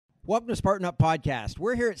Welcome to Spartan Up Podcast.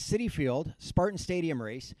 We're here at Citi Field, Spartan Stadium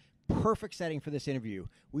race. Perfect setting for this interview.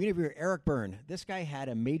 We interview Eric Byrnes. This guy had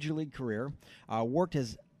a major league career, worked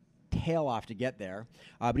his tail off to get there,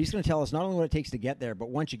 but he's going to tell us not only what it takes to get there,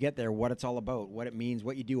 but once you get there, what it's all about, what it means,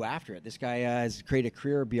 what you do after it. This guy has created a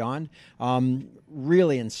career beyond.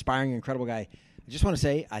 Really inspiring, incredible guy. I just want to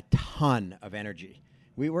say a ton of energy.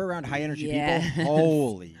 We're around high energy people.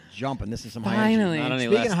 Holy jumping. This is some high energy.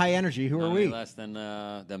 Speaking of high energy, who are we? Less than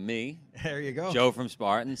me. There you go. Joe from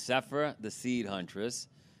Spartan, Sephra, the Seed Huntress,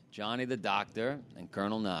 Johnny the Doctor, and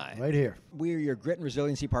Colonel Nye. Right here. We are your grit and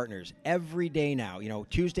resiliency partners every day now. You know,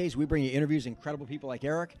 Tuesdays we bring you interviews, incredible people like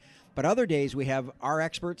Eric. But other days we have our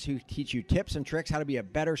experts who teach you tips and tricks how to be a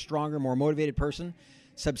better, stronger, more motivated person.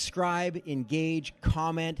 Subscribe, engage,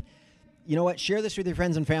 comment. You know what? Share this with your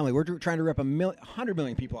friends and family. We're trying to rip 100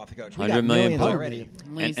 million people off the coach. We got millions already.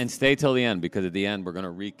 And stay till the end, because at the end we're going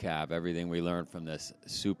to recap everything we learned from this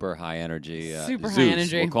super high energy. Super Zeus. high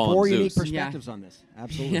energy. We'll call Four him unique Zeus. perspectives on this.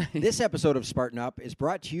 Absolutely. This episode of Spartan Up is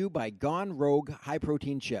brought to you by Gone Rogue High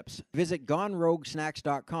Protein Chips. Visit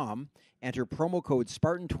GoneRogueSnacks.com. Enter promo code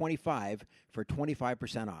Spartan25 for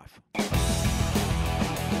 25% off.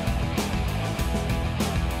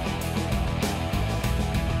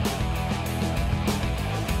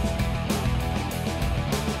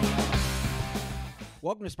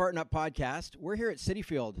 Welcome to Spartan Up Podcast. We're here at Citi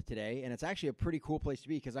Field today, and it's actually a pretty cool place to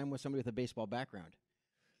be because I'm with somebody with a baseball background.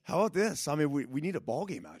 How about this? I mean, we need a ball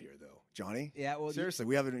game out here, though, Johnny. Yeah, well, seriously,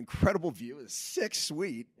 we have an incredible view. It's sick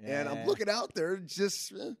suite, and I'm looking out there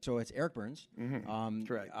just. So it's Eric Byrnes. Mm-hmm.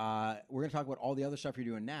 Correct. We're going to talk about all the other stuff you're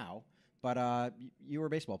doing now, but you were a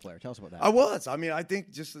baseball player. Tell us about that. I was. I mean, I think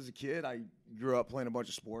just as a kid, I grew up playing a bunch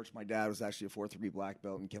of sports. My dad was actually a 4th-degree black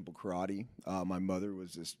belt in Kempo karate. My mother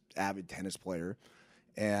was this avid tennis player.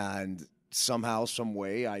 And somehow, some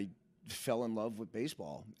way, I fell in love with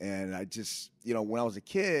baseball. And I just, when I was a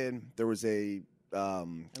kid, there was a...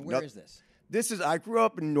 and where is this? I grew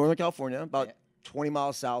up in Northern California, about 20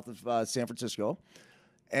 miles south of San Francisco.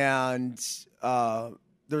 And there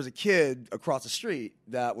was a kid across the street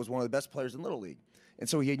that was one of the best players in Little League. And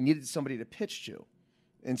so he needed somebody to pitch to.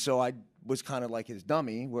 And so I was kind of like his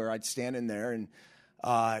dummy, where I'd stand in there and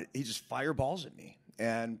he just fire balls at me.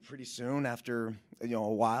 And pretty soon, after a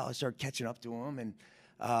while, I started catching up to him,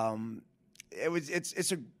 and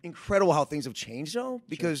it's incredible how things have changed, though,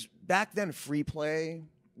 because back then free play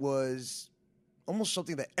was almost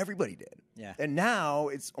something that everybody did, and now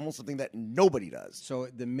it's almost something that nobody does. So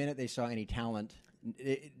the minute they saw any talent,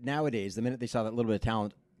 nowadays, the minute they saw that little bit of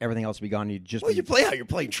talent, everything else would be gone. You play how you're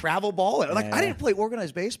playing travel ball, and I didn't play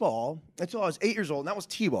organized baseball until I was 8 years old, and that was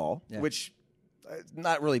t-ball, which.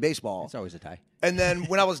 Not really baseball. It's always a tie. And then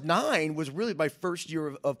when I was 9 was really my first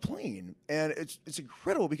year of playing. And it's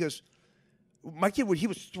incredible because my kid, he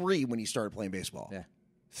was 3 when he started playing baseball. Yeah.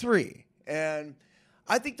 3. And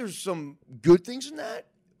I think there's some good things in that.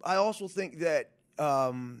 I also think that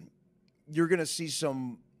you're going to see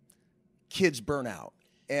some kids burn out.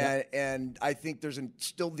 And I think there's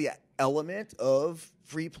still the element of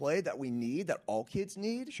free play that we need, that all kids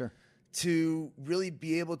need. Sure. To really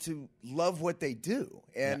be able to love what they do.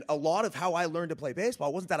 And a lot of how I learned to play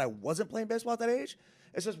baseball wasn't that I wasn't playing baseball at that age.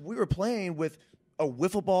 It's just we were playing with a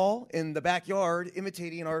wiffle ball in the backyard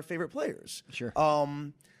imitating our favorite players. Sure.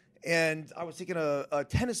 And I was taking a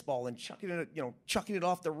tennis ball and chucking it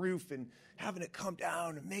off the roof and having it come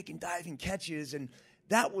down and making diving catches. And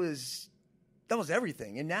that was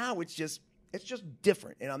everything. And now it's just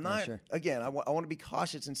different. And I'm not, again, I want to be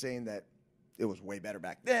cautious in saying that it was way better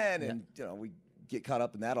back then, and we get caught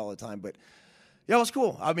up in that all the time. But it was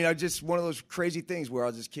cool. I mean, one of those crazy things where I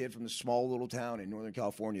was this kid from this small little town in Northern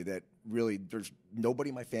California that really there's nobody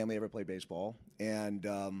in my family ever played baseball, and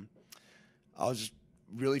I was just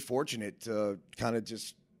really fortunate to kind of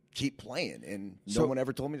just keep playing, and no one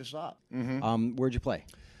ever told me to stop. Mm-hmm. Where'd you play?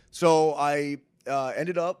 So I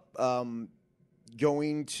ended up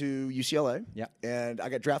going to UCLA, and I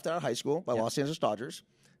got drafted out of high school by Los Angeles Dodgers.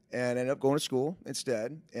 And ended up going to school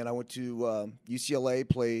instead. And I went to UCLA,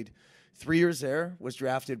 played 3 years there, was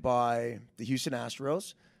drafted by the Houston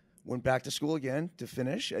Astros, went back to school again to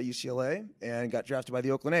finish at UCLA, and got drafted by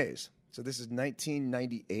the Oakland A's. So this is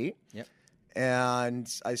 1998. Yep.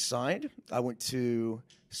 And I signed. I went to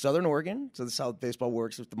Southern Oregon. So this is how baseball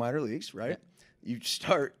works with the minor leagues, right? Yep. You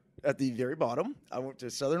start at the very bottom. I went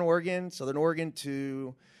to Southern Oregon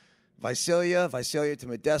to Visalia to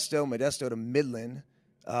Modesto to Midland.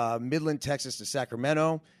 Midland, Texas to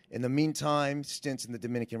Sacramento. In the meantime, stints in the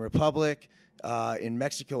Dominican Republic, in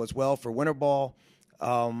Mexico as well for winter ball.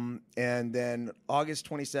 And then August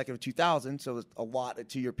 22nd of 2000, so it was a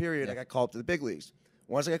 2-year period, I got called up to the big leagues.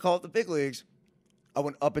 once I got called up the big leagues, I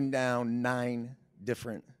went up and down 9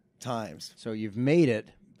 different times. So you've made it,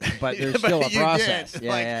 but there's still a process.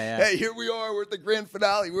 Yeah. Hey, here we are. We're at the grand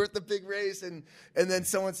finale. We're at the big race, and then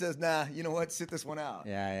someone says, "Nah, you know what? Sit this one out."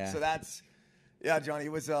 Yeah. So that's, Johnny.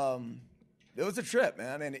 It was a trip,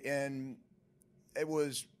 man, and it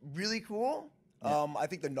was really cool. Yeah. I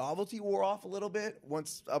think the novelty wore off a little bit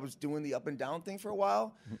once I was doing the up and down thing for a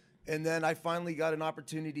while, and then I finally got an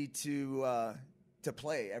opportunity to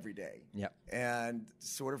play every day. Yep. And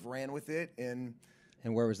sort of ran with it. And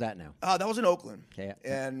where was that now? That was in Oakland. Okay.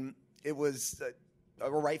 And it was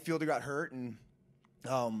a right fielder got hurt and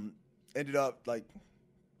ended up like,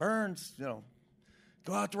 Byrnes, go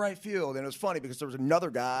out to right field. And it was funny because there was another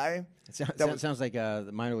guy. It sounds like the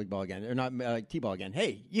minor league ball again, or not like T-ball again.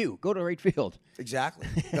 Hey, you go to right field. Exactly.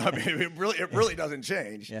 I mean, it really doesn't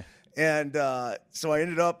change. Yeah. And so I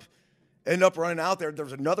ended up running out there. There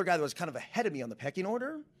was another guy that was kind of ahead of me on the pecking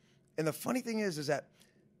order. And the funny thing is that,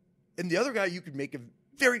 and the other guy you could make a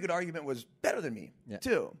very good argument was better than me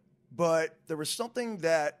too. But there was something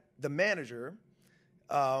that the manager,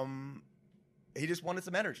 he just wanted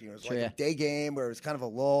some energy. It was like a day game where it was kind of a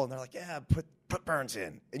lull, and they're like, "Yeah, put Byrnes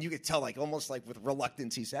in," and you could tell, like almost like with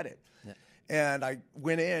reluctance, he said it. Yeah. And I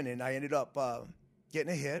went in, and I ended up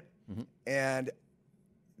getting a hit, and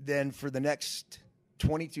then for the next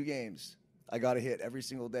 22 games, I got a hit every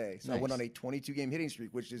single day. So I went on a 22-game hitting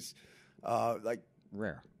streak, which is like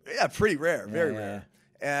rare. Yeah, pretty rare, very rare.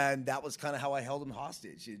 And that was kind of how I held him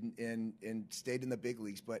hostage and stayed in the big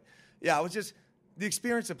leagues. But yeah, it was just the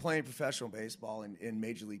experience of playing professional baseball and in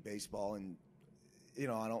Major League Baseball. And,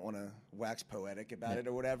 I don't want to wax poetic about it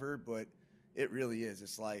or whatever, but it really is.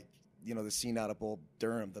 It's like, the scene out of Old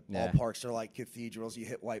Durham. The ballparks are like cathedrals. You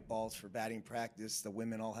hit white balls for batting practice. The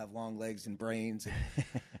women all have long legs and brains.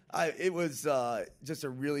 It was just a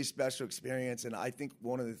really special experience. And I think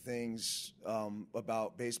one of the things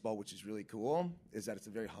about baseball, which is really cool, is that it's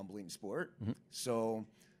a very humbling sport. So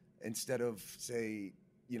instead of, say,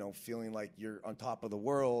 feeling like you're on top of the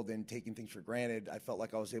world and taking things for granted, I felt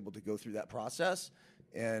like I was able to go through that process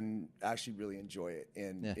and actually really enjoy it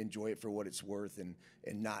and enjoy it for what it's worth and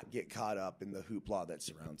not get caught up in the hoopla that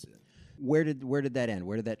surrounds it. Where did that end?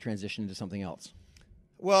 Where did that transition into something else?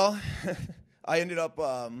 Well, I ended up,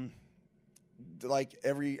 like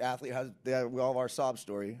every athlete has, we all have our sob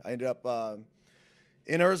story. I ended up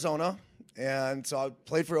in Arizona, and so I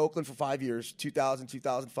played for Oakland for 5 years, 2000,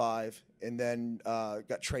 2005, and then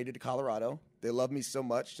got traded to Colorado. They loved me so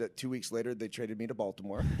much that 2 weeks later they traded me to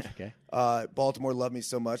Baltimore. Okay. Baltimore loved me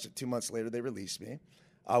so much that 2 months later they released me.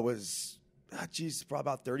 I was, probably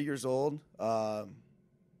about 30 years old, out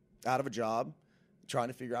of a job, trying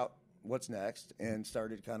to figure out what's next, and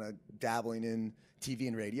started kind of dabbling in TV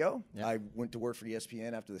and radio. Yep. I went to work for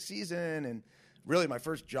ESPN after the season, and really my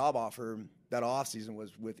first job offer that off season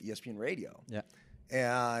was with ESPN Radio. Yeah.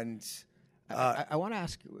 And I want to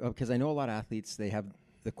ask, because I know a lot of athletes, they have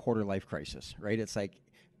the quarter life crisis, right? It's like,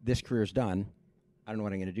 this career's done. I don't know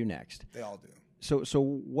what I'm going to do next. They all do. So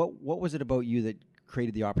what was it about you that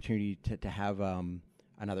created the opportunity to have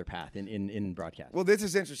another path in broadcast? Well, this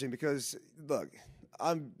is interesting because, look,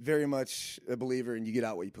 I'm very much a believer in you get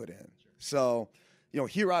out what you put in. So,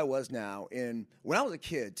 here I was now. And when I was a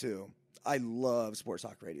kid, too, I loved sports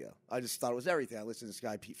talk radio. I just thought it was everything. I listened to this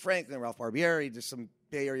guy, Pete Franklin, Ralph Barbieri, just some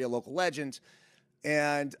Bay Area local legends.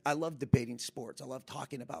 And I loved debating sports. I loved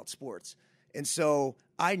talking about sports. And so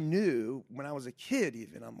I knew when I was a kid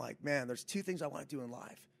even, I'm like, man, there's 2 things I want to do in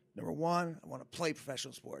life. Number 1, I want to play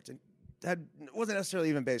professional sports. And that wasn't necessarily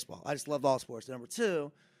even baseball. I just loved all sports. And number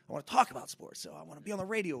 2, I want to talk about sports. So I want to be on the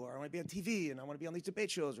radio, or I want to be on TV, and I want to be on these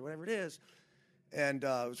debate shows or whatever it is. And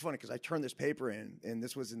it was funny because I turned this paper in, and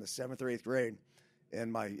this was in the 7th or 8th grade.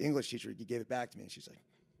 And my English teacher gave it back to me, and she's like,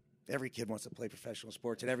 every kid wants to play professional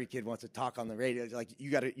sports, and every kid wants to talk on the radio. Like,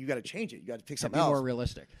 you got to change it. You got to pick something else. Be more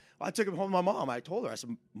realistic. Well, I took it home to my mom. I told her, I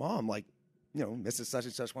said, Mom, like, Mrs. Such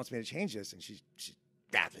and Such wants me to change this, and she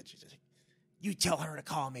grabbed it. She said, you tell her to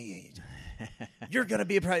call me. You're going to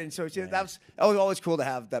be a president. So that was always cool to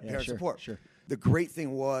have that parent support. Sure. The great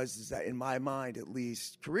thing is that in my mind, at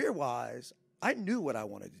least career-wise, I knew what I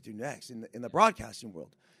wanted to do next in the broadcasting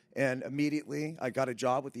world. And immediately I got a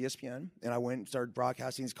job with ESPN, and I went and started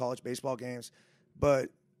broadcasting these college baseball games. But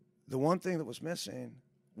the one thing that was missing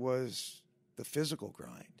was the physical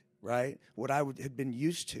grind, right? What I had been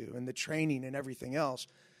used to, and the training and everything else.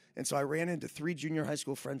 And so I ran into 3 junior high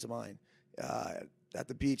school friends of mine at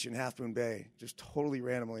the beach in Half Moon Bay, just totally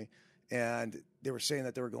randomly. And they were saying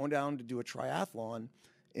that they were going down to do a triathlon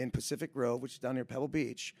in Pacific Grove, which is down near Pebble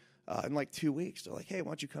Beach, in like 2 weeks. They're like, hey, why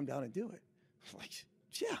don't you come down and do it? I'm like,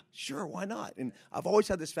 yeah, sure, why not? And I've always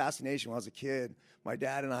had this fascination when I was a kid. My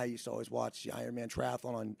dad and I used to always watch the Ironman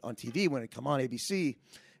triathlon on TV when it come on ABC.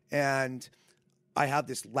 And I have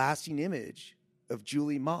this lasting image of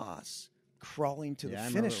Julie Moss crawling to the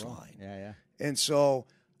finish line. Yeah. And so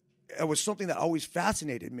it was something that always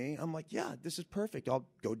fascinated me. I'm like, yeah, this is perfect. I'll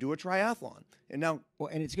go do a triathlon. And now, well,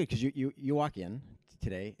 and it's good because you walk in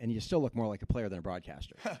today and you still look more like a player than a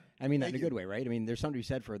broadcaster. I mean that in a good way, right? I mean, there's something you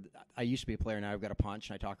said for, I used to be a player, now I've got a punch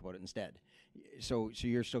and I talk about it instead. So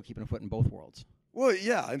you're still keeping a foot in both worlds. Well,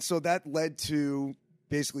 yeah. And so that led to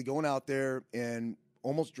basically going out there and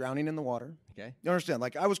almost drowning in the water. Okay. You understand?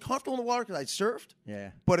 Like, I was comfortable in the water because I surfed.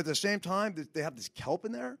 Yeah. But at the same time, they have this kelp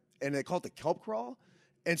in there, and they call it the kelp crawl.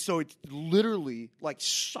 And so it's literally like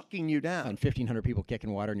sucking you down. And 1,500 people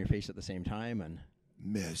kicking water in your face at the same time. And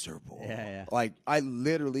miserable. Yeah. Like, I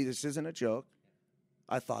literally, this isn't a joke,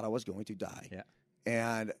 I thought I was going to die. Yeah.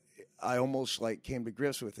 And I almost like came to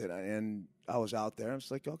grips with it, and I was out there. I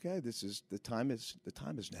was like, okay, the time is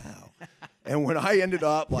now. And when I ended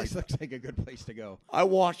up, like, this looks like a good place to go. I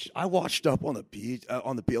washed up on the beach,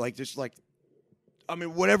 like just like, I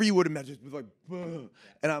mean, whatever you would imagine, it was like,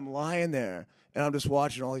 and I'm lying there, and I'm just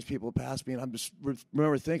watching all these people pass me, and I'm just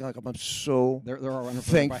remember thinking, like, I'm so they're all running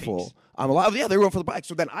for thankful I'm alive. Yeah, they're going for the bike.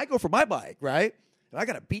 So then I go for my bike, right? And I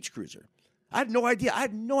got a beach cruiser. I had no idea what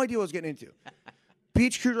I was getting into.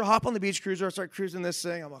 Beach cruiser, hop on the beach cruiser. I start cruising this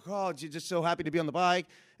thing. I'm like, oh, just so happy to be on the bike.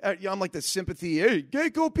 I'm like the sympathy, hey,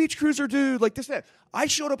 go beach cruiser, dude. Like this, that. I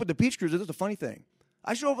showed up with the beach cruiser. This is the funny thing.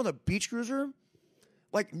 I showed up on the beach cruiser,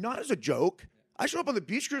 like not as a joke. I showed up on the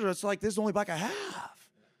beach cruiser. It's like, this is the only bike I have.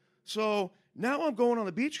 So now I'm going on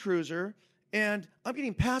the beach cruiser, and I'm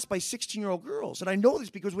getting passed by 16-year-old girls. And I know this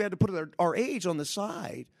because we had to put our age on the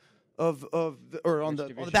side on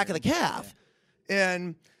the back of the calf. Yeah.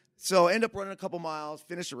 And so I end up running a couple miles,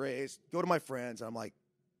 finish the race, go to my friends, and I'm like,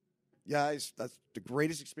 guys, that's the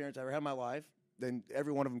greatest experience I ever had in my life. Then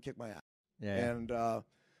every one of them kicked my ass. Yeah. And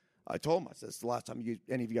I told them, I said, it's the last time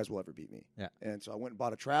any of you guys will ever beat me. Yeah. And so I went and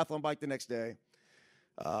bought a triathlon bike the next day,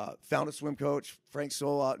 found a swim coach, Frank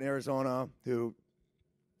Soul out in Arizona, who,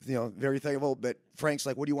 very thankful. But Frank's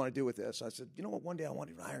like, what do you want to do with this? I said, you know what, one day I want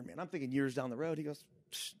to do an Ironman. I'm thinking years down the road. He goes,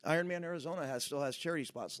 Ironman Arizona still has charity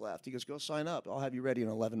spots left. He goes, go sign up. I'll have you ready in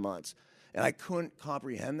 11 months. And I couldn't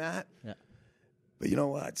comprehend that. Yeah. But you know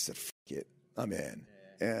what? I said, fuck it. I'm in.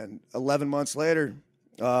 Yeah. And 11 months later,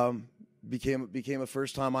 became a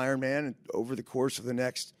first-time Ironman. And over the course of the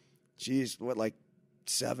next,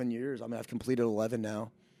 7 years? I mean, I've completed 11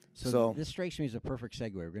 now. So this strikes me as a perfect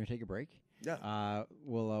segue. We're going to take a break. Yeah.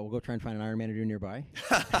 We'll go try and find an Ironman to do nearby.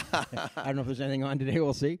 I don't know if there's anything on today.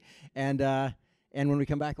 We'll see. And when we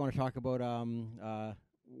come back, I want to talk about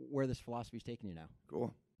where this philosophy is taking you now.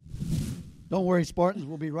 Cool. Don't worry, Spartans.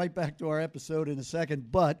 We'll be right back to our episode in a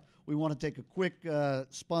second, but we want to take a quick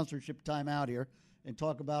sponsorship time out here and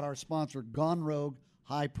talk about our sponsor, Gone Rogue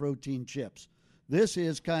High Protein Chips. This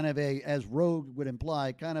is kind of as Rogue would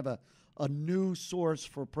imply, kind of a new source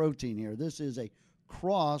for protein here. This is a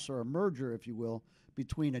cross or a merger, if you will,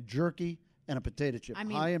 between a jerky and a potato chip.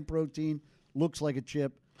 High in protein, looks like a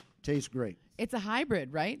chip, tastes great. It's a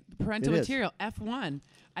hybrid, right? Parental material, F1.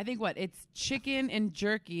 I think it's chicken and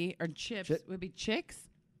jerky or chips would be chicks.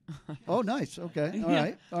 Oh, nice. Okay. All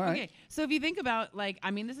right. Okay. So if you think about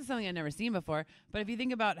this is something I've never seen before, but if you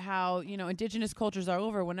think about how, indigenous cultures are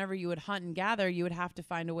over, whenever you would hunt and gather, you would have to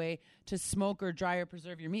find a way to smoke or dry or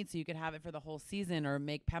preserve your meat so you could have it for the whole season or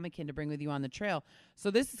make pemmican to bring with you on the trail.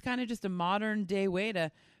 So this is kind of just a modern day way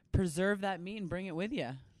to preserve that meat and bring it with you.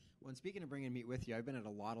 Well, and speaking of bringing meat with you, I've been at a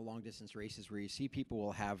lot of long-distance races where you see people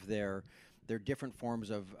will have their different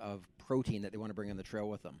forms of protein that they want to bring on the trail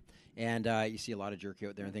with them. And you see a lot of jerky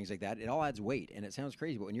out there and things like that. It all adds weight, and it sounds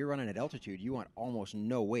crazy, but when you're running at altitude, you want almost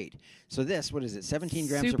no weight. So this, what is it, 17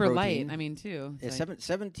 grams Super of protein? Super light, too. It's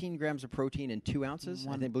 17 grams of protein in 2 ounces.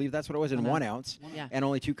 I believe that's what it was in 1 ounce, yeah. And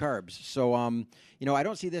only 2 carbs. So, I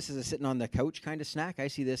don't see this as a sitting on the couch kind of snack. I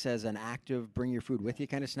see this as an active, bring your food with you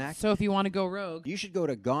kind of snack. So if you want to go rogue, you should go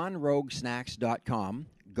to GoneRogueSnacks.com.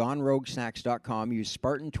 GoneRogueSnacks.com. Use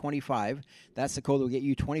Spartan25. That's the code that will get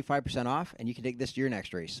you 25% off, and you can take this to your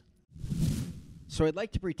next race. So I'd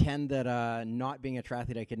like to pretend that not being a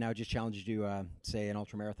triathlete, I could now just challenge you to, say, an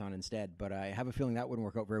ultramarathon instead. But I have a feeling that wouldn't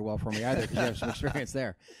work out very well for me either because you have some experience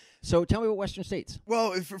there. So tell me about Western States.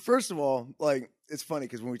 Well, first of all, it's funny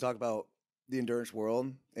because when we talk about the endurance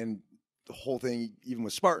world and the whole thing, even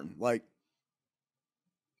with Spartan, I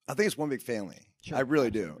think it's one big family. Sure. I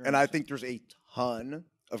really do. And I think there's a ton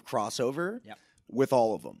of crossover with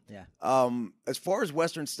all of them. Yeah. As far as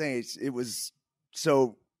Western States, it was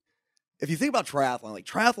so. If you think about triathlon,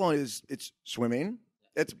 triathlon it's swimming,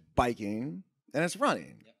 It's biking and it's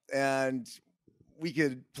running. Yep. And we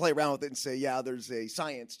could play around with it and say, yeah, there's a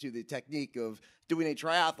science to the technique of doing a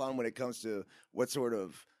triathlon when it comes to what sort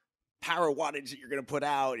of power wattage that you're going to put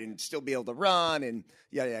out and still be able to run and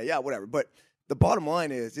whatever. But the bottom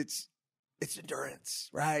line is it's endurance,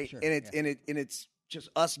 right? Sure, and it's just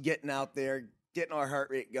us getting out there, getting our heart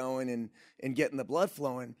rate going and getting the blood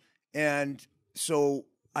flowing. And so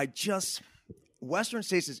Western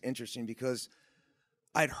States is interesting because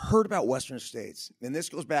I'd heard about Western States, and this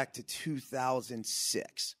goes back to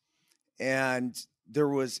 2006. And there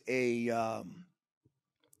was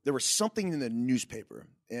something in the newspaper,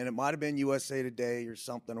 and it might have been USA Today or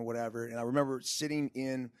something or whatever. And I remember sitting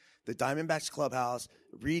in the Diamondbacks clubhouse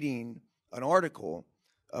reading an article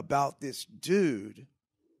about this dude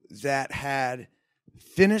that had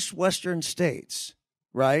finished Western States,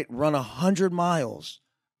 right? Run 100 miles.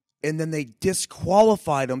 And then they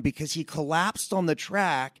disqualified him because he collapsed on the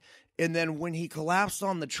track. And then when he collapsed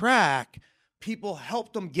on the track, people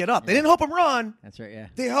helped him get up. They didn't help him run. That's right, yeah.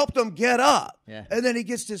 They helped him get up. Yeah. And then he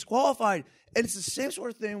gets disqualified. And it's the same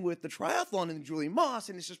sort of thing with the triathlon and Julie Moss.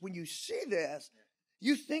 And it's just when you see this,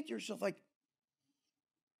 you think to yourself like,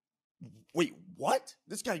 wait, what?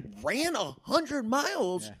 This guy ran 100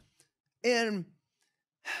 miles. Yeah. And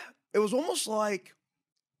it was almost like,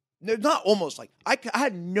 not almost like, I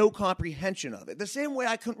had no comprehension of it. The same way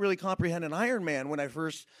I couldn't really comprehend an Ironman when I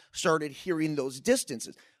first started hearing those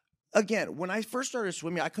distances. Again, when I first started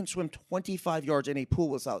swimming, I couldn't swim 25 yards in a pool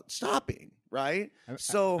without stopping, right? I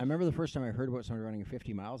remember the first time I heard about somebody running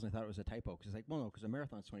 50 miles, and I thought it was a typo. Because it's like, well, no, because a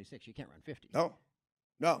marathon's 26. You can't run 50.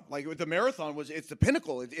 No. Like with the marathon, it's the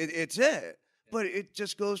pinnacle. It's it. But it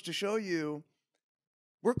just goes to show you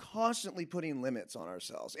we're constantly putting limits on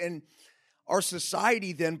ourselves. And our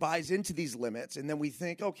society then buys into these limits, and then we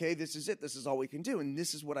think, okay, this is it. This is all we can do. And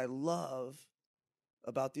this is what I love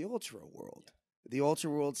about the ultra world. The ultra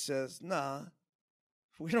world says, nah,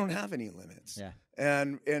 we don't have any limits. Yeah.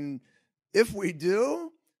 And if we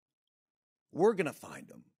do, we're going to find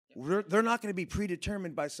them. They're not going to be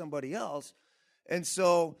predetermined by somebody else. And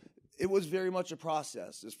so it was very much a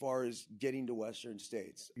process as far as getting to Western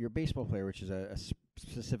States. You're a baseball player, which is a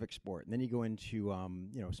specific sport, and then you go into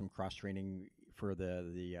some cross training for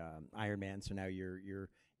the Ironman. So now you're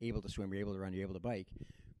able to swim, you're able to run, you're able to bike.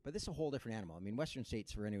 But this is a whole different animal. I mean, Western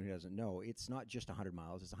States, for anyone who doesn't know, it's not just 100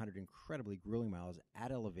 miles. It's 100 incredibly grueling miles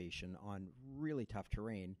at elevation on really tough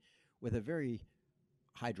terrain with a very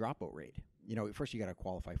high dropout rate. You know, first you got to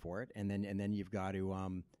qualify for it, and then you've got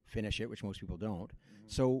to finish it, which most people don't.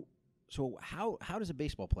 Mm-hmm. So how does a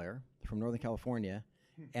baseball player from Northern California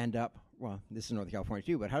end up? Well, this is Northern California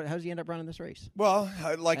too, but how does he end up running this race? Well,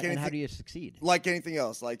 anything, and how do you succeed? Like anything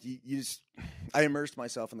else, like I immersed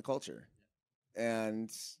myself in the culture, and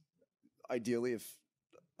ideally, if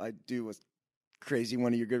I do a crazy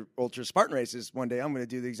one of your good ultra Spartan races one day, I'm going to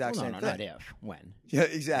do the exact same thing. Not if, when? Yeah,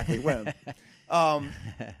 exactly, when.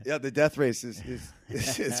 The death race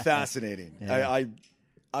is fascinating. Yeah.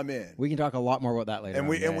 I'm in. We can talk a lot more about that later.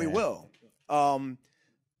 And we will.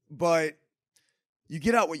 But you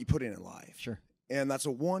get out what you put in life. Sure. And that's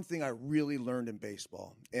the one thing I really learned in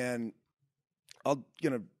baseball. And I'm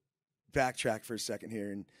going to backtrack for a second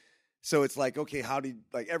here. And so it's like, okay,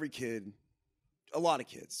 every kid, a lot of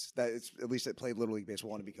kids at least that played Little League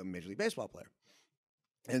Baseball want to become a Major League Baseball player.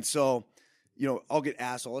 And so, I'll get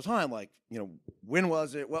asked all the time, like, when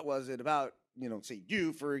was it? What was it about, say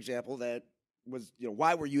you, for example, that was,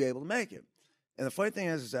 why were you able to make it? And the funny thing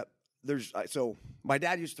is that so my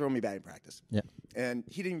dad used to throw me batting practice. Yeah. And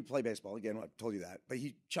he didn't even play baseball. Again, I told you that. But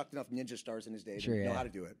he chucked enough ninja stars in his day to know how to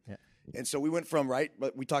do it. Yeah. And so we went from,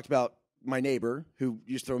 but we talked about my neighbor who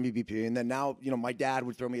used to throw me BP. And then now, my dad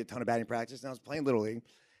would throw me a ton of batting practice. And I was playing Little League.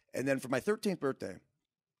 And then for my 13th birthday,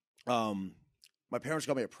 my parents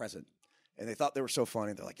got me a present. And they thought they were so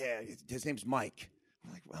funny. They're like, yeah, his name's Mike.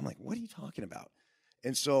 I'm like, what are you talking about?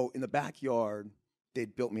 And so in the backyard,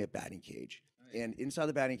 they'd built me a batting cage. And inside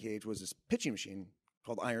the batting cage was this pitching machine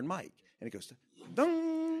called Iron Mike. And it goes,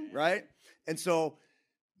 dong, right? And so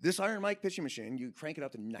this Iron Mike pitching machine, you crank it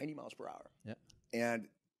up to 90 miles per hour. Yeah. And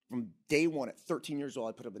from day one, at 13 years old,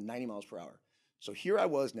 I put up to 90 miles per hour. So here I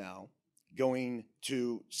was now going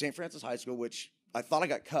to St. Francis High School, which I thought I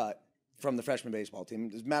got cut from the freshman baseball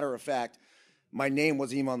team. As a matter of fact, my name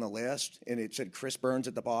wasn't even on the list, and it said Chris Byrnes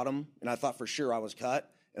at the bottom, and I thought for sure I was cut.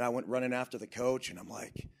 And I went running after the coach, and I'm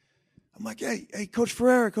like, hey, Coach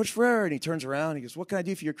Ferreira. And he turns around, and he goes, what can I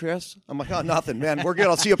do for you, Chris? I'm like, oh, nothing, man. We're good.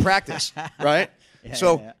 I'll see you at practice, right?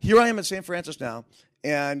 Here I am at St. Francis now,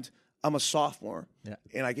 and I'm a sophomore,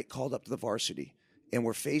 and I get called up to the varsity, and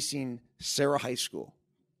we're facing Sarah High School.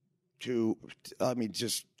 to, I mean,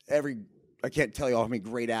 just I can't tell you how many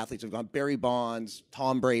great athletes have gone. Barry Bonds,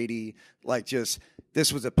 Tom Brady, like just,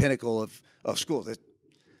 this was a pinnacle of schools.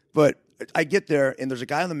 But I get there, and there's a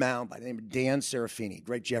guy on the mound by the name of Dan Serafini.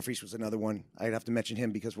 Greg Jeffries was another one. I'd have to mention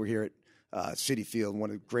him because we're here at Citi Field, one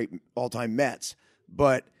of the great all-time Mets.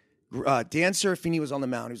 But Dan Serafini was on the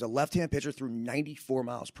mound. He was a left-hand pitcher, threw 94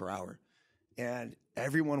 miles per hour. And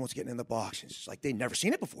everyone was getting in the box. It's just like they'd never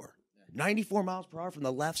seen it before. 94 miles per hour from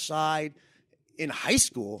the left side. In high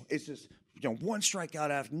school, it's just, one strikeout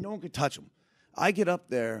after, no one could touch him. I get up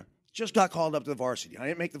there, just got called up to the varsity. I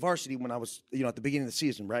didn't make the varsity when I was, at the beginning of the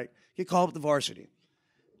season, right? Get called up to the varsity.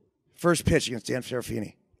 First pitch against Dan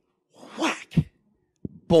Serafini. Whack!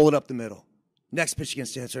 Bullet up the middle. Next pitch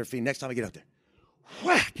against Dan Serafini. Next time I get up there.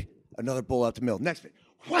 Whack! Another bullet up the middle. Next pitch.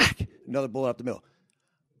 Whack! Another bullet up the middle.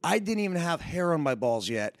 I didn't even have hair on my balls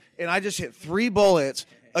yet, and I just hit 3 bullets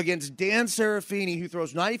against Dan Serafini, who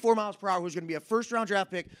throws 94 miles per hour, who's going to be a first-round draft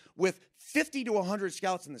pick with 50 to 100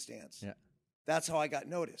 scouts in the stands. Yeah. That's how I got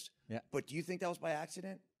noticed. Yeah. But do you think that was by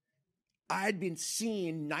accident? I'd been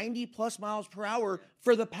seeing 90-plus miles per hour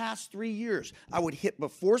for the past 3 years. I would hit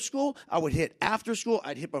before school. I would hit after school.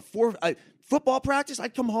 I'd hit before football practice.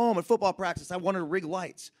 I'd come home at football practice. I wanted to rig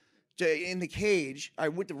lights in the cage. I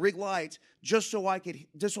went to rig lights just so I could hit.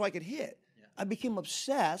 Yeah. I became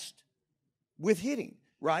obsessed with hitting,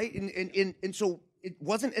 right? And so it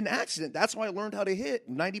wasn't an accident. That's why I learned how to hit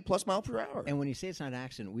 90-plus mile per hour. And when you say it's not an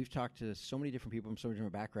accident, we've talked to so many different people from so many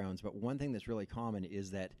different backgrounds, but one thing that's really common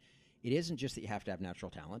is that it isn't just that you have to have natural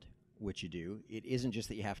talent, which you do. It isn't just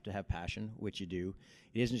that you have to have passion, which you do.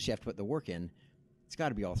 It isn't just you have to put the work in. It's got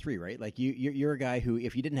to be all three, right? Like you're a guy who,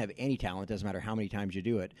 if you didn't have any talent, doesn't matter how many times you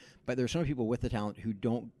do it. But there's some people with the talent who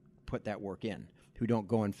don't put that work in, who don't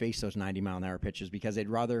go and face those 90-mile-an-hour pitches because they'd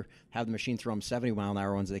rather have the machine throw them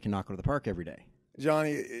 70-mile-an-hour ones that they can knock out of the park every day.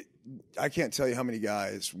 Johnny, I can't tell you how many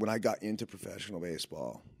guys, when I got into professional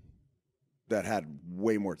baseball, that had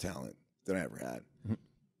way more talent than I ever had. Mm-hmm.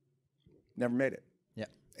 Never made it. Yeah.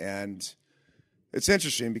 And it's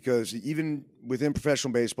interesting because even within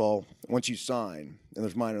professional baseball, once you sign, and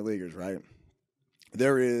there's minor leaguers, right,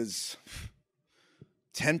 there is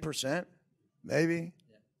 10% maybe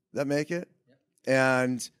that make it. Yeah.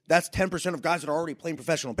 And that's 10% of guys that are already playing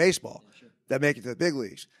professional baseball that make it to the big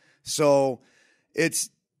leagues. So it's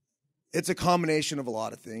a combination of a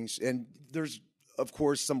lot of things. And there's, of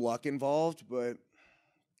course, some luck involved, but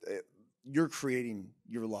you're creating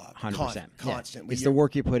your luck 100%. Constantly. It's the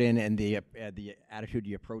work you put in and the attitude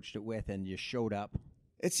you approached it with, and you showed up.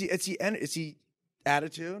 It's the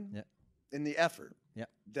attitude and the effort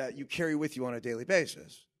that you carry with you on a daily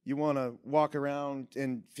basis. You want to walk around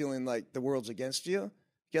and feeling like the world's against you.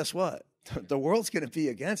 Guess what? The world's going to be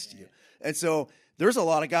against you. And so there's a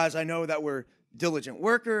lot of guys I know that were diligent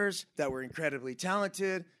workers, that were incredibly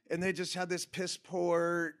talented, and they just had this piss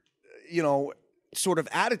poor, sort of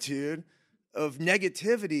attitude of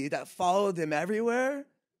negativity that followed them everywhere,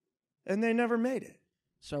 and they never made it.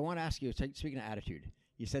 So I want to ask you, speaking of attitude,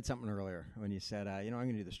 you said something earlier when you said, I'm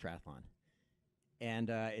going to do this triathlon. And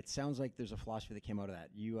it sounds like there's a philosophy that came out of that.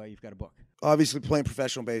 You've got a book. Obviously playing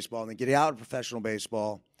professional baseball and then getting out of professional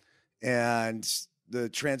baseball and the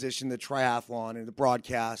transition to triathlon and the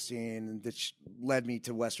broadcasting that led me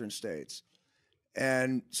to Western States.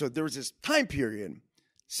 And so there was this time period,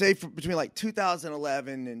 say between like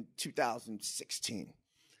 2011 and 2016.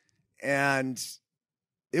 And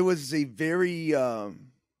it was a very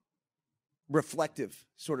reflective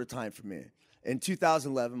sort of time for me. In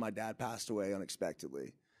 2011, my dad passed away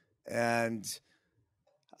unexpectedly. And,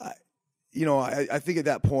 I think at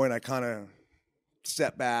that point I kind of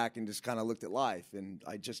stepped back and just kind of looked at life. And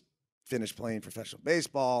I just finished playing professional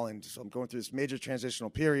baseball. And so I'm going through this major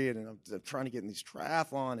transitional period, and I'm trying to get in these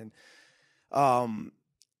triathlon.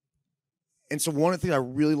 And so one of the things I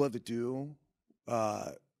really love to do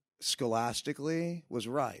scholastically was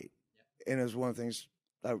write. And it was one of the things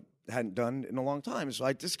I hadn't done in a long time. So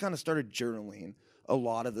I just kind of started journaling a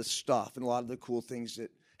lot of the stuff and a lot of the cool things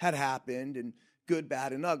that had happened, and good,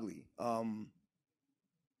 bad, and ugly.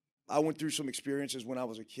 I went through some experiences when I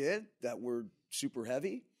was a kid that were super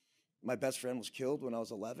heavy. My best friend was killed when I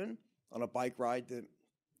was 11 on a bike ride that,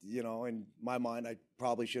 in my mind, I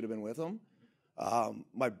probably should have been with him.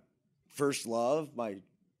 My first love, my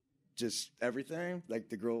just everything, like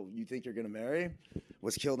the girl you think you're going to marry,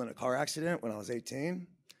 was killed in a car accident when I was 18.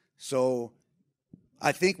 So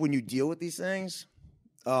I think when you deal with these things,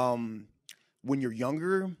 when you're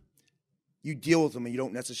younger, you deal with them and you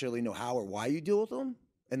don't necessarily know how or why you deal with them,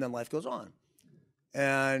 and then life goes on.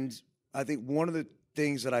 And I think one of the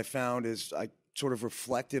things that I found is I sort of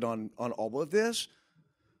reflected on all of this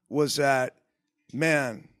was that,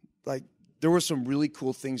 man, like there were some really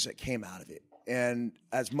cool things that came out of it. And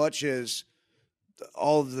as much as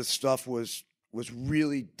all of this stuff was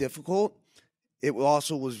really difficult, it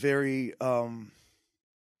also was very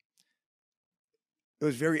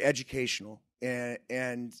educational.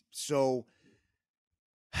 And so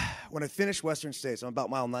when I finished Western States, I'm about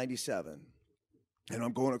mile 97, and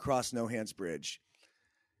I'm going across No Hands Bridge.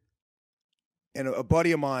 And a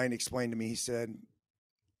buddy of mine explained to me,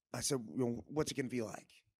 I said, what's it going to be like,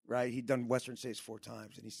 right? He'd done Western States 4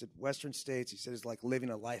 times. And he said, Western States, he said, is like living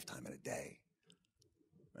a lifetime in a day.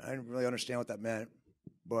 I didn't really understand what that meant,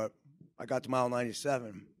 but I got to mile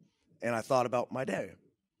 97, and I thought about my day.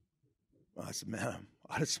 I said, man,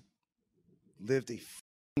 I just lived a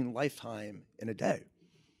lifetime in a day.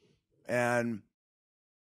 And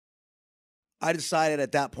I decided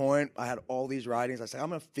at that point, I had all these writings. I said, I'm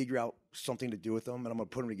going to figure out something to do with them, and I'm going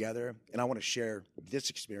to put them together, and I want to share this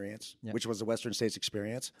experience, which was the Western States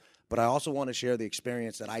experience, but I also want to share the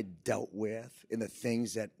experience that I dealt with and the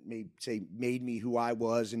things that made me who I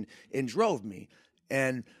was and drove me.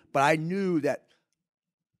 But I knew that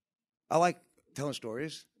I like telling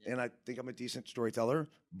stories, and I think I'm a decent storyteller,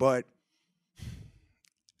 but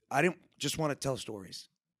I didn't just want to tell stories.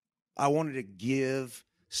 I wanted to give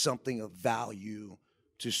something of value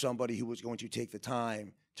to somebody who was going to take the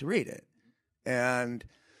time to read it. And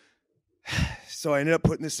so I ended up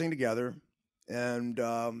putting this thing together. And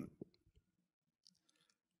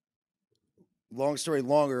long story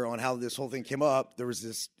longer on how this whole thing came up, there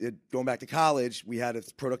was going back to college, we had a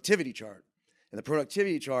productivity chart. And the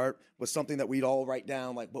productivity chart was something that we'd all write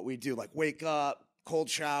down, like what we do, like wake up, cold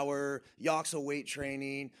shower, Yoxo weight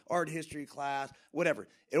training, art history class, whatever.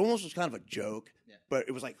 It almost was kind of a joke, but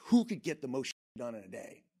it was like, who could get the most done in a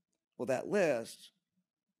day? Well, that list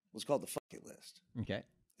was called the Fuck It list. Okay.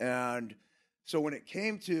 And so when it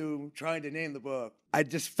came to trying to name the book, I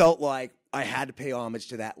just felt like I had to pay homage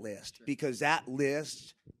to that list because that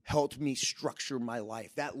list helped me structure my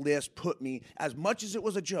life. That list put me, as much as it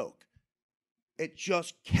was a joke, it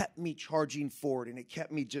just kept me charging forward, and it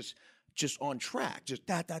kept me just on track, just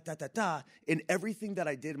in everything that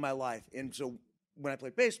I did in my life. And so when I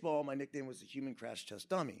played baseball, my nickname was the Human Crash Test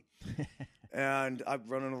Dummy. And I've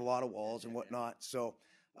run into a lot of walls and whatnot. So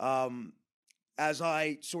as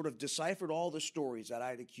I sort of deciphered all the stories that I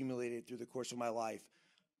had accumulated through the course of my life,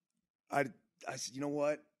 I said, you know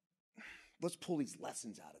what? Let's pull these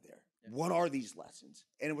lessons out of there. Yeah. What are these lessons?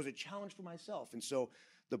 And it was a challenge for myself. And so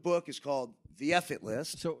the book is called The F It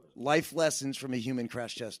List, so, Life Lessons from a Human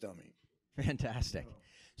Crash Test Dummy. Fantastic.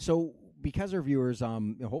 So because our viewers,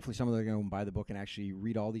 hopefully some of them are going to buy the book and actually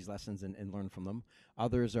read all these lessons and learn from them.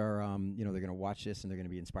 Others are, they're going to watch this and they're going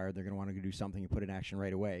to be inspired. They're going to want to do something and put in action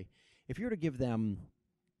right away. If you were to give them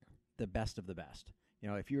the best of the best,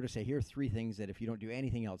 if you were to say, here are 3 things that if you don't do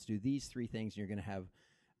anything else, do these 3 things, and you're going to have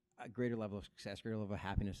a greater level of success, greater level of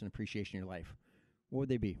happiness and appreciation in your life, what would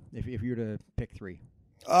they be if you were to pick 3?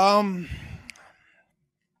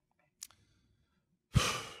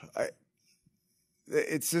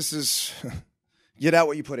 This is get out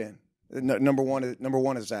what you put in. Number one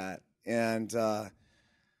is that, and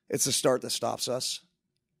it's the start that stops us.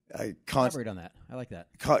 Elaborate on that. I like that.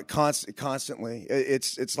 Constantly,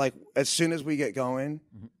 it's like as soon as we get going,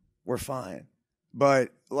 we're fine. But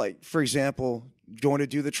like for example, going to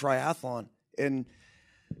do the triathlon, and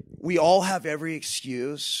we all have every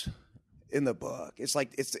excuse in the book. It's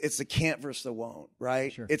like it's the can't versus the won't,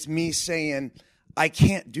 right? Sure. It's me saying, I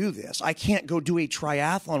can't do this. I can't go do a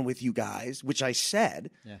triathlon with you guys, which I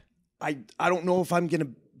said. Yeah. I don't know if I'm going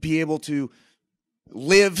to be able to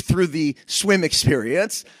live through the swim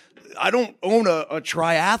experience. I don't own a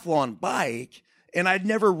triathlon bike, and I'd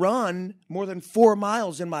never run more than 4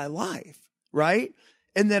 miles in my life, right?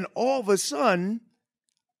 And then all of a sudden,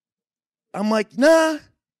 I'm like, nah,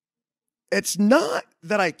 it's not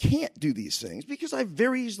that I can't do these things, because I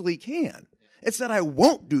very easily can. It's that I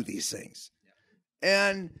won't do these things.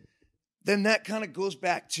 And then that kind of goes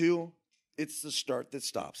back to it's the start that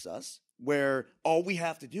stops us, where all we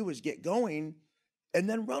have to do is get going and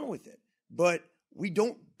then run with it. But we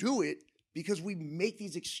don't do it because we make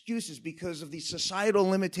these excuses because of these societal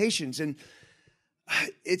limitations. And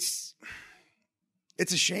it's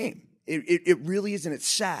a shame. It really is, and it's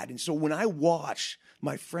sad. And so when I watch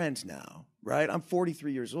my friends now, right, I'm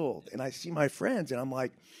 43 years old, and I see my friends, and I'm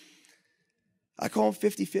like, I call them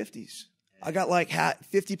 50-50s. I got like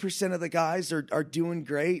 50% of the guys are doing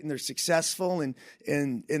great, and they're successful, and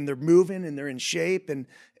they're moving, and they're in shape,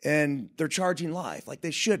 and they're charging life like they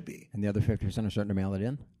should be. And the other 50% are starting to mail it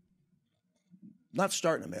in? Not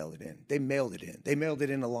starting to mail it in. They mailed it in. They mailed it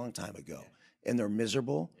in a long time ago. and they're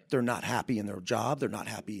miserable. They're not happy in their job. They're not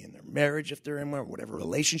happy in their marriage if they're in one, or whatever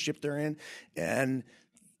relationship they're in. And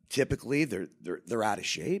typically they're out of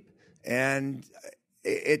shape. And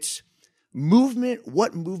it's movement,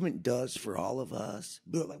 what movement does for all of us.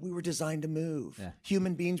 Like, we were designed to move. Yeah.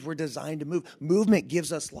 Human beings were designed to move. Movement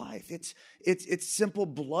gives us life. It's simple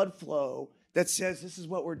blood flow that says this is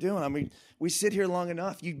what we're doing. I mean, we sit here long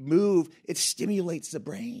enough, you move, it stimulates the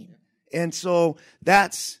brain. And so I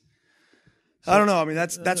don't know. I mean,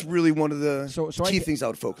 that's really one of the key things I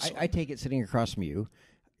would focus on. I take it, sitting across from you,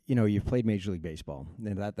 you've played Major League Baseball.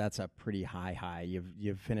 And that's a pretty high.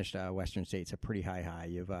 You've finished Western States, a pretty high.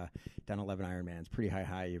 You've done 11 Ironmans, pretty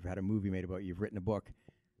high. You've had a movie made about you. You've written a book.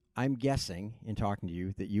 I'm guessing, in talking to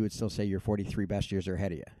you, that you would still say your 43 best years are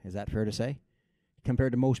ahead of you. Is that fair to say?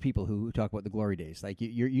 Compared to most people who talk about the glory days. Like,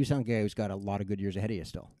 you sound like a guy who's got a lot of good years ahead of you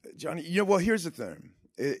still. Johnny, well, here's the thing.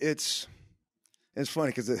 It's funny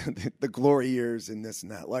because the glory years and this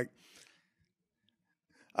and that. Like,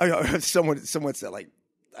 I heard someone said, like,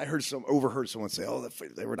 overheard someone say, oh,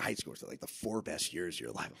 they were in high school. So, like, the 4 best years of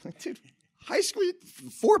your life. I'm like, dude, high school,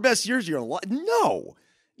 4 best years of your life?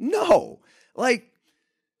 No. Like,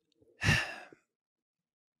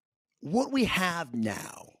 what we have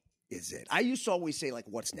now is it. I used to always say, like,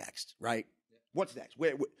 what's next, right? What's next?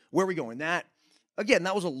 Where are we going? That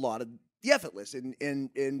was a lot of the effortless and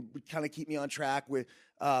kind of keep me on track with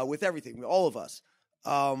everything, with all of us.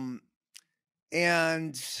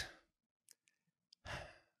 And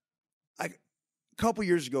a couple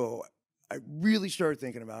years ago, I really started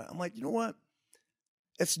thinking about it. I'm like, you know what?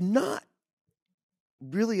 It's not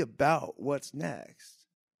really about what's next.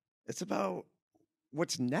 It's about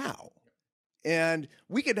what's now. And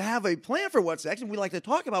we could have a plan for what's next, and we like to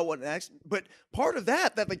talk about what's next. But part of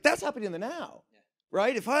that's happening in the now,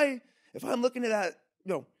 right? If I'm looking at that,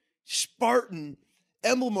 Spartan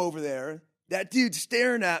emblem over there, that dude's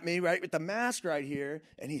staring at me, right, with the mask right here,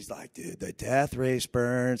 and he's like, dude, the death race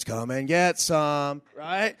burns, come and get some,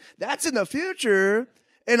 right? That's in the future,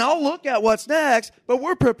 and I'll look at what's next, but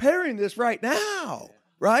we're preparing this right now,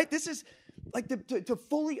 right? This is like to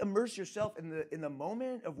fully immerse yourself in the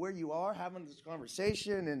moment of where you are having this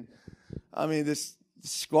conversation. And I mean, this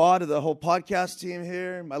squad of the whole podcast team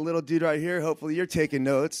here, my little dude right here, hopefully you're taking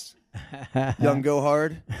notes. Young go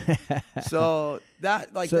hard. So that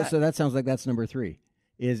sounds like that's number 3.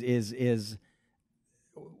 Is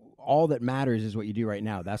all that matters is what you do right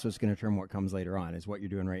now. That's what's going to determine what comes later on, is what you're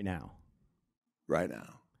doing right now. Right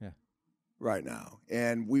now. Yeah. Right now.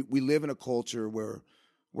 And we live in a culture where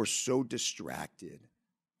we're so distracted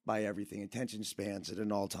by everything. Attention spans at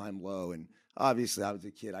an all-time low. And obviously I was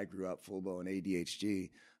a kid. I grew up full-blown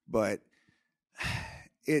ADHD. But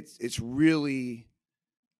it's really,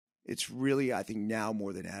 I think now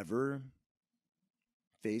more than ever,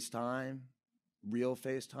 FaceTime, real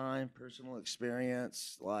FaceTime, personal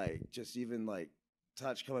experience, like just even like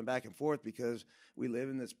touch coming back and forth, because we live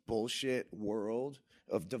in this bullshit world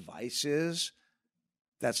of devices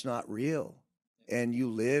that's not real. And you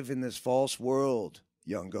live in this false world.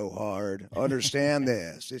 Young go hard. Understand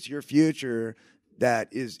this. It's your future that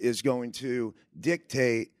is going to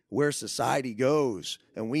dictate where society goes.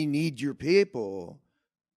 And we need your people,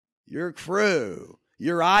 your crew,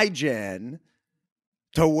 your iGen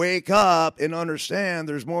to wake up and understand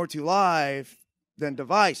there's more to life than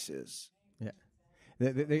devices. Yeah.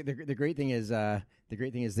 The great thing is the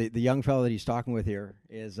young fellow that he's talking with here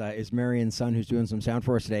is Marion's son, who's doing some sound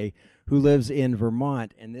for us today, who lives in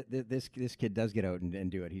Vermont, and this kid does get out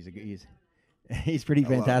and do it. He's pretty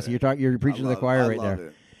fantastic. You're preaching to the choir right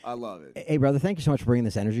there. I love it. Hey, brother, thank you so much for bringing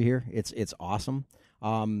this energy here. It's awesome.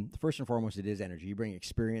 First and foremost, it is energy. You bring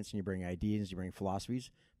experience and you bring ideas, you bring philosophies.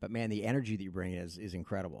 But man, the energy that you bring is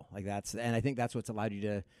incredible. And I think that's what's allowed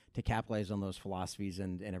you to capitalize on those philosophies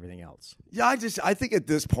and everything else. Yeah, I think at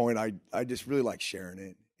this point I just really like sharing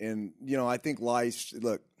it. And I think life.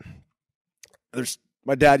 Look,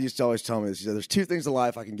 my dad used to always tell me this. He said, "There's 2 things in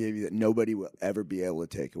life I can give you that nobody will ever be able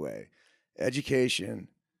to take away: education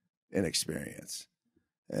and experience."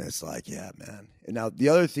 And it's like, yeah, man. And now the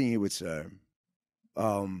other thing he would say,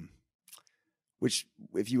 which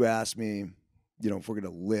if you ask me, if we're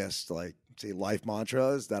going to list, like, say, life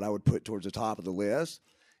mantras that I would put towards the top of the list,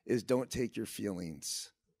 is don't take your feelings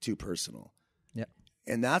too personal. Yeah.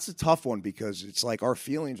 And that's a tough one, because it's like our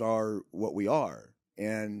feelings are what we are.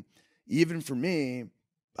 And even for me,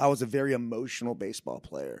 I was a very emotional baseball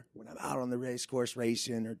player. When I'm out on the race course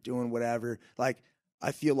racing or doing whatever, like,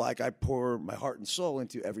 I feel like I pour my heart and soul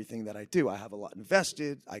into everything that I do. I have a lot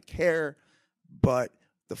invested. I care. But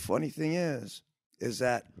the funny thing is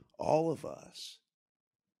that all of us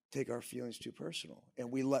take our feelings too personal,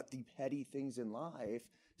 and we let the petty things in life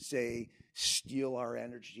steal our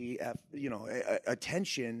energy,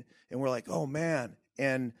 attention, and we're like, oh man.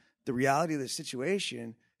 And the reality of the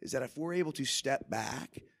situation is that if we're able to step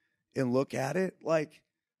back and look at it, like,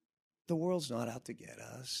 the world's not out to get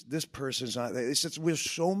us. This person's not. There's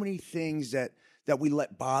so many things that we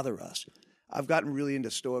let bother us. I've gotten really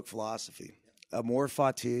into Stoic philosophy. Amor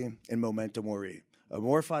fati and memento mori.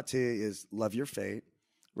 Amor fati is love your fate,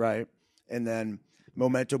 right? And then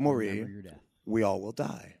memento mori, we all will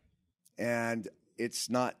die. And it's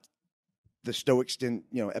not the Stoics didn't,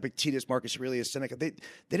 Epictetus, Marcus Aurelius, Seneca, they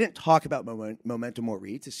didn't talk about memento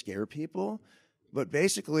mori to scare people, but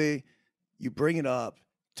basically you bring it up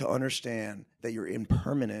to understand that your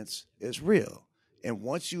impermanence is real. And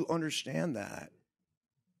once you understand that,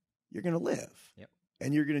 you're going to live. Yep.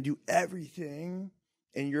 And you're going to do everything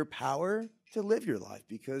in your power to live your life,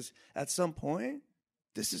 because at some point,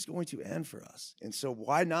 this is going to end for us. And so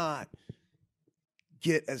why not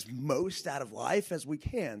get as most out of life as we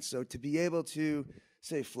can? So to be able to,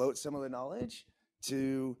 say, float some of the knowledge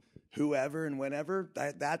to whoever and whenever,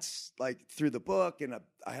 that's like through the book. And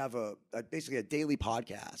I have basically a daily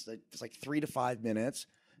podcast. It's like 3 to 5 minutes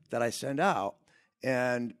that I send out.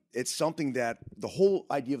 And it's something that the whole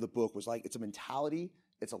idea of the book was like, it's a mentality,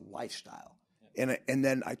 it's a lifestyle. And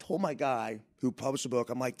then I told my guy who published the book,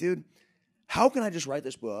 I'm like, dude, how can I just write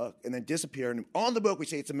this book and then disappear? And on the book, we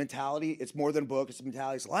say it's a mentality. It's more than a book. It's a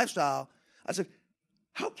mentality. It's a lifestyle. I said,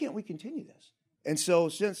 how can't we continue this? And so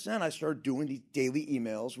since then, I started doing these daily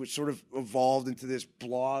emails, which sort of evolved into this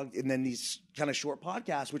blog, and then these kind of short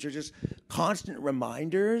podcasts, which are just constant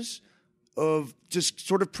reminders of just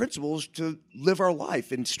sort of principles to live our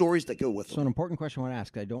life and stories that go with them. So an important question I want to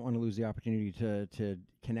ask. I don't want to lose the opportunity to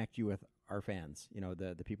connect you with our fans,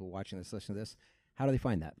 the people watching this, listening to this. How do they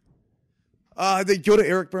find that? They go to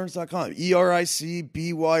ericbyrnes.com,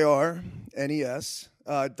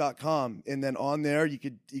 ERICBYRNES.com. And then on there, you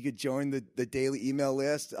could join the daily email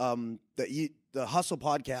list. The Hustle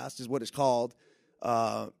podcast is what it's called.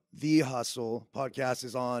 The Hustle podcast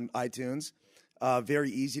is on iTunes.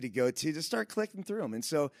 Very easy to go to. Just start clicking through them. And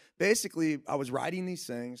so basically, I was writing these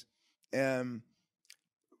things, and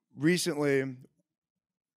recently,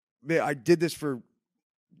 I did this for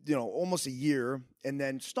almost a year, and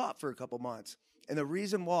then stopped for a couple months. And the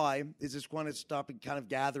reason why is just want to stop and kind of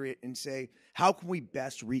gather it and say, how can we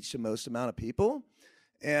best reach the most amount of people?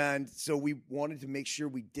 And so we wanted to make sure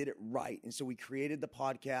we did it right. And so we created the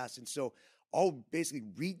podcast. And so I'll basically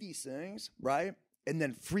read these things, right? And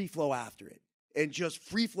then free flow after it. And just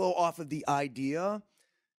free flow off of the idea.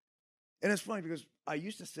 And it's funny because I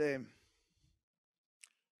used to say,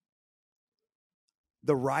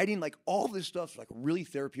 the writing, like all this stuff's like really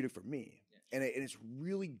therapeutic for me. And it's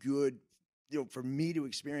really good, for me to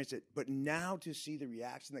experience it. But now to see the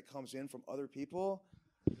reaction that comes in from other people,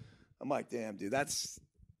 I'm like, damn, dude, that's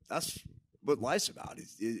what life's about.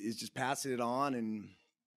 Is just passing it on and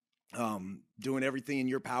doing everything in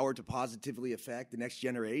your power to positively affect the next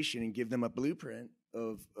generation and give them a blueprint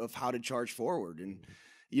of how to charge forward. And,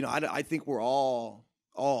 I think we're all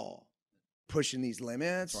pushing these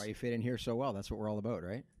limits. That's why you fit in here so well. That's what we're all about,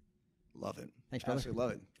 right? Love it. Thanks, brother. Absolutely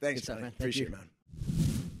love it. Thanks, Good stuff, man. man. Appreciate it, Thank man.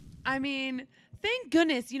 I mean, thank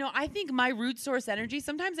goodness. I think my root source energy,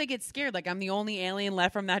 sometimes I get scared. Like I'm the only alien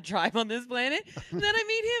left from that tribe on this planet. And then I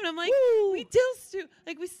meet him and I'm like,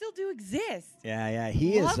 we still do exist. Yeah.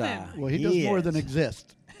 He Love is. him. Well, he does more than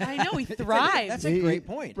exist. I know, he thrives. That's a great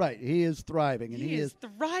point. Right. He is thriving. And he is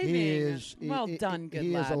thriving. Well done, good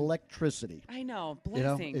He lad. is electricity. I know.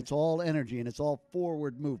 Blessing. It's all energy and it's all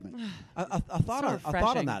forward movement. A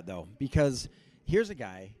thought on that, though, because here's a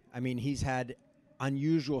guy, he's had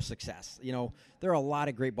unusual success. There are a lot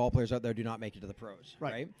of great ball players out there who do not make it to the pros,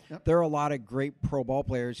 right? Yep. There are a lot of great pro ball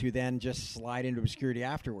players who then just slide into obscurity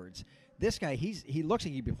afterwards. This guy, he looks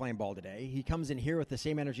like he'd be playing ball today. He comes in here with the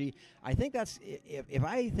same energy. I think that's if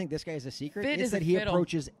I think this guy is a secret, it's that he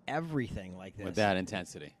approaches everything like this with that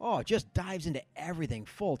intensity. Oh, just dives into everything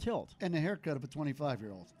full tilt. And the haircut of a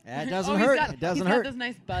 25-year-old. It doesn't hurt. It doesn't hurt. He's got those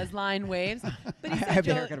nice buzzline waves. But I have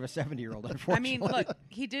the haircut of a 70-year-old, unfortunately. Look,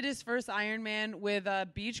 he did his first Ironman with a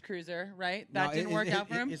beach cruiser, right? That didn't work out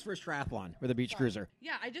for him. His first triathlon with a beach cruiser.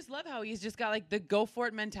 Yeah, I just love how he's just got like the go for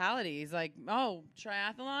it mentality. He's like, oh,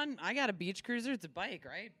 triathlon, I got to a beach cruiser, it's a bike,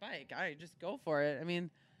 right? Bike. All right, just go for it. I mean,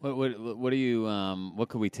 What do you? What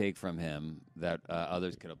could we take from him that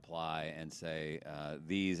others could apply and say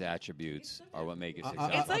these attributes are what make you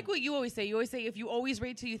successful? it's like what you always say. You always say if you always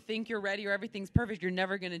wait till you think you're ready or everything's perfect, you're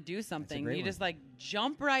never going to do something. You just like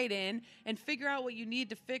jump right in and figure out what you need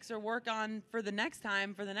to fix or work on for the next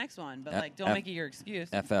time for the next one. But like, don't make it your excuse.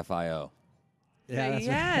 FFIO. Yeah,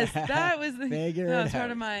 yes, that was the that was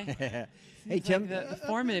part of my. Hey, Tim. Like the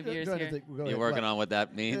formative years here. You're working on what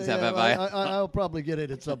that means, Yeah, FFIO? I'll probably get it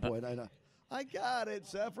at some point. I know. I got it,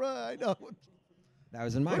 Sephra. I know. That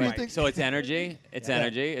was in my What do you mind. think? So it's energy. It's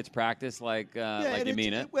energy. It's practice like you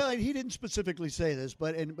mean it. Well, he didn't specifically say this,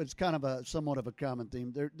 but it's kind of somewhat of a common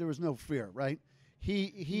theme. There was no fear, right?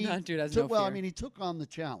 He No, dude has took, no well, I fear. mean, he took on the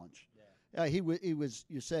challenge. He was.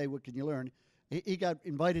 You say, what can you learn? He got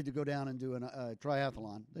invited to go down and do a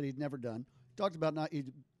triathlon that he'd never done. Talked about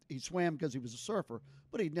he swam because he was a surfer,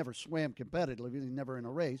 but he'd never swam competitively. He was never in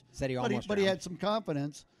a race. Said he but almost but he drowned. had some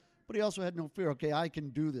confidence. But he also had no fear. Okay, I can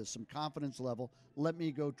do this. Some confidence level. Let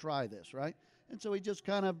me go try this, right? And so he just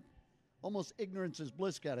kind of almost ignorance is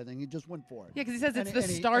bliss kind of thing. He just went for it. Yeah, because he says it's And the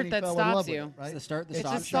he start that fell in love stops with you. it, right? It's the start that It's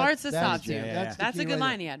stops the you. starts that That's stops it. you. Yeah. That's the a key good right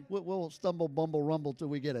line there. he had. We'll stumble, bumble, rumble till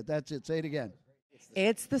we get it. That's it. Say it again.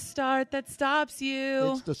 It's the start that stops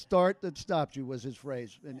you. It's the start that stops you was his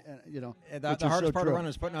phrase, and The which is hardest so part true. of running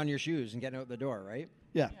is putting on your shoes and getting out the door, right?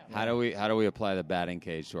 Yeah. How do we apply the batting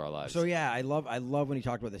cage to our lives? So yeah, I love when he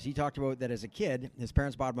talked about this. He talked about that as a kid, his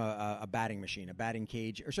parents bought him a batting machine, a batting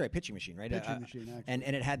cage, or sorry, a pitching machine, right? Pitching machine, actually.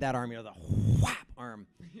 and it had that arm, the whap arm.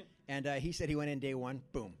 And he said he went in day one,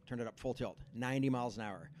 boom, turned it up full tilt, 90 miles an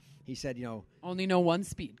hour. He said, Only know one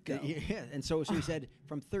speed. Go. yeah, and so he said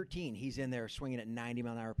from 13, he's in there swinging at 90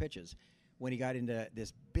 mile an hour pitches. When he got into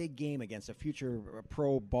this big game against a future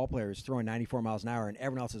pro ball player who's throwing 94 miles an hour and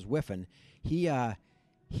everyone else is whiffing, he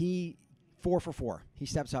 4 for 4. He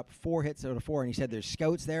steps up 4 hits out of 4, and he said there's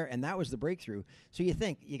scouts there, and that was the breakthrough. So you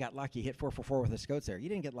think you got lucky, hit 4 for 4 with the scouts there. You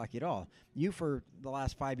didn't get lucky at all. You, for the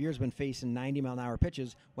last 5 years, been facing 90 mile an hour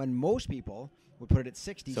pitches when most people would put it at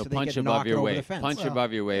 60, so they punch get above knocked your over weight. the fence. Punch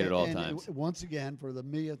above your weight at all and times. Once again, for the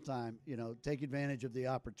millionth time, take advantage of the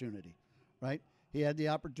opportunity, right? He had the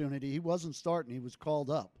opportunity. He wasn't starting. He was called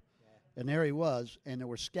up. And there he was. And there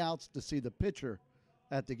were scouts to see the pitcher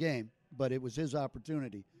at the game. But it was his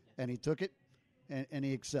opportunity. And he took it, and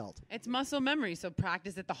he excelled. It's muscle memory, so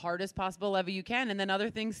practice at the hardest possible level you can, and then other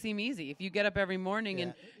things seem easy. If you get up every morning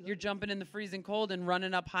and you're jumping in the freezing cold and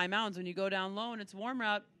running up high mountains, when you go down low and it's warmer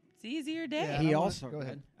out, it's easier day. Yeah. He I also, go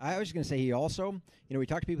ahead. I was going to say he also, we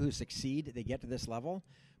talk to people who succeed, they get to this level,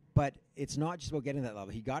 but it's not just about getting to that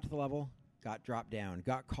level. He got to the level, got dropped down,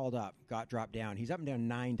 got called up, got dropped down. He's up and down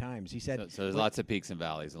 9 times. He said, So there's lots of peaks and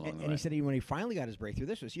valleys along the way. and he said when he finally got his breakthrough,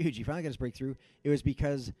 this was huge. He finally got his breakthrough. It was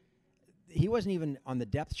because he wasn't even on the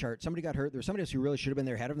depth chart. Somebody got hurt. There was somebody else who really should have been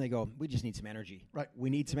there ahead of him. They go, we just need some energy. Right. We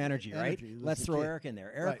need some energy, right? Energy was Let's the throw key. Eric in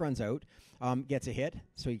there. Eric Right. runs out, gets a hit,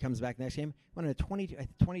 so he comes back next game. Went on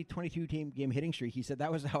a 22 game hitting streak. He said, that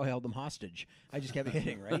was how I held them hostage. I just kept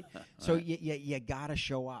hitting, right? So you got to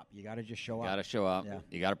show up. You got to just show You up. got to show up. Yeah.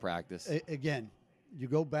 You got to practice. Again, you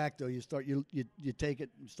go back, though. You start. You take it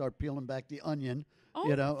and start peeling back the onion. Oh,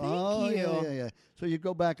 Yeah, thank you. yeah. So you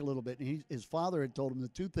go back a little bit. And his father had told him the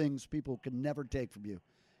 2 things people can never take from you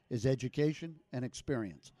is education and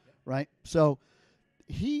experience, right? So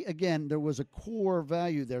there was a core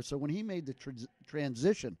value there. So when he made the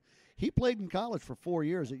transition, he played in college for 4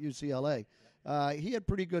 years at UCLA. He had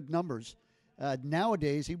pretty good numbers.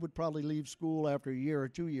 Nowadays, he would probably leave school after a year or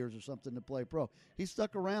 2 years or something to play pro. He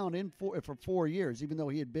stuck around for 4 years, even though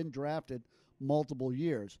he had been drafted multiple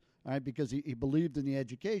years, all right, because he believed in the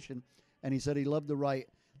education, and he said he loved to write.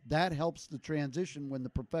 That helps the transition when the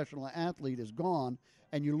professional athlete is gone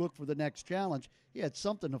and you look for the next challenge. He had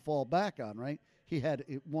something to fall back on, right? He had,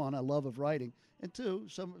 1, a love of writing, and 2,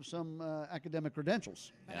 some academic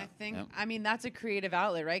credentials. But I think, that's a creative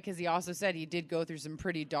outlet, right? Because he also said he did go through some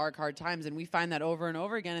pretty dark, hard times, and we find that over and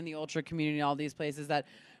over again in the ultra community, all these places, that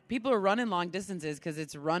people are running long distances because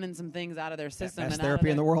it's running some things out of their system. Best and out of therapy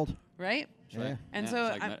in their- the world. Right? Yeah. And Yeah, so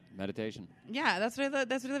it's like meditation. yeah, that's what I love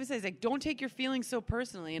to say. Is like, don't take your feelings so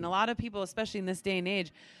personally. And a lot of people, especially in this day and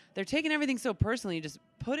age, they're taking everything so personally. Just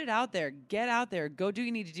put it out there. Get out there. Go do what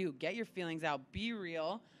you need to do. Get your feelings out. Be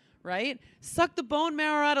real. Right? Suck the bone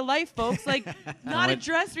marrow out of life, folks. Like, not a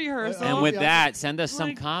dress rehearsal. And with yeah. that, send us some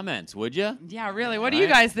Like- comments, would you? Yeah, really. What do you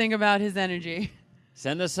guys think about his energy?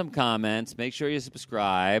 Send us some comments. Make sure you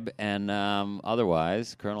subscribe. And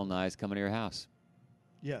otherwise, Colonel Nye's coming to your house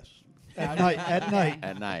Yes. At night.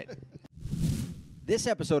 at night. This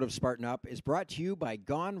episode of Spartan Up is brought to you by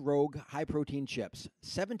Gone Rogue High Protein Chips.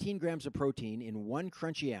 17 grams of protein in one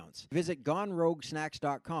crunchy ounce. Visit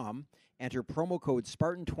GoneRogueSnacks.com. Enter promo code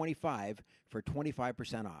Spartan25 for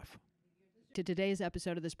 25% off. To today's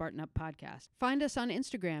episode of the Spartan Up Podcast. Find us on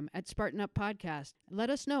Instagram at Spartan Up Podcast. Let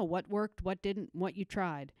us know what worked, what didn't, what you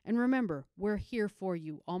tried. And remember, we're here for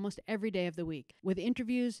you almost every day of the week, with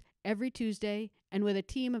interviews every Tuesday and with a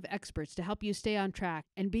team of experts to help you stay on track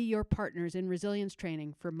and be your partners in resilience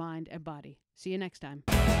training for mind and body. See you next time.